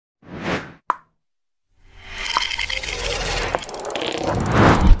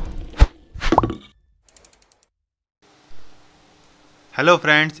Hello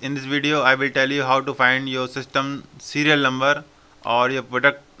friends, in this video I will tell you how to find your system serial number or your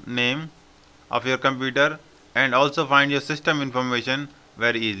product name of your computer and also find your system information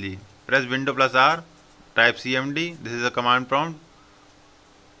very easily. Press Windows plus R, type CMD, this is a command prompt.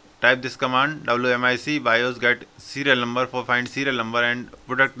 Type this command wmic BIOS get serial number for find serial number and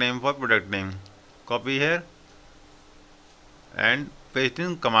product name for product name. Copy here and paste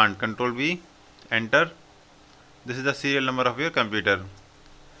in command Control V, enter. This is the serial number of your computer.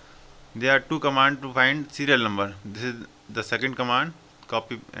 There are two commands to find serial number. This is the second command,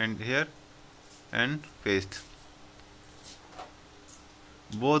 copy and here and paste.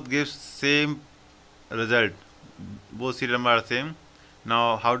 Both gives same result. Both serial number are same.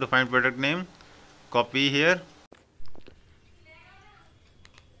 Now how to find product name? Copy here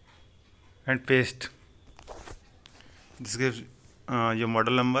and paste. This gives your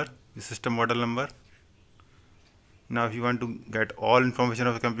model number, the system model number. Now if you want to get all information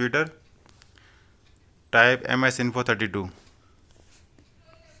of the computer, type msinfo32.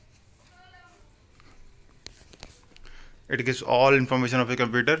 It gives all information of the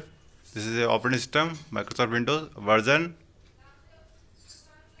computer. This is the operating system, Microsoft Windows, version,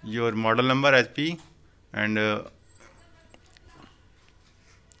 your model number HP and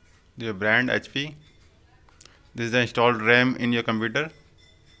your brand HP. This is the installed RAM in your computer.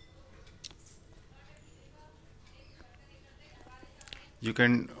 You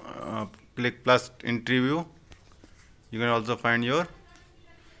can click plus in preview. You can also find your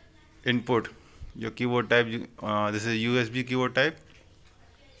input, your keyboard type. This is USB keyboard type.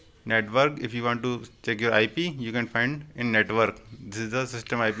 Network, if you want to check your IP, you can find in network. This is the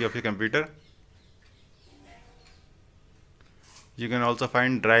system IP of your computer. You can also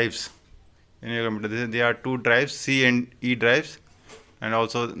find drives in your computer. There are two drives, C and E drives, and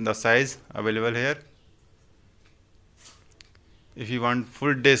also the size available here. If you want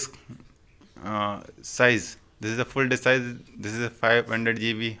full disk size, this is a full disk size. This is a 500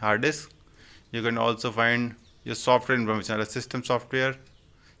 GB hard disk. You can also find your software information, like system software,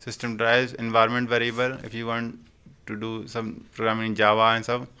 system drives, environment variable. If you want to do some programming in Java and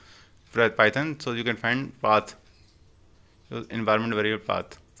some Python, so you can find path, your environment variable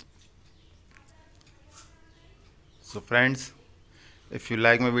path. So friends, if you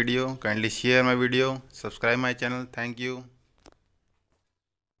like my video, kindly share my video, subscribe my channel. Thank you.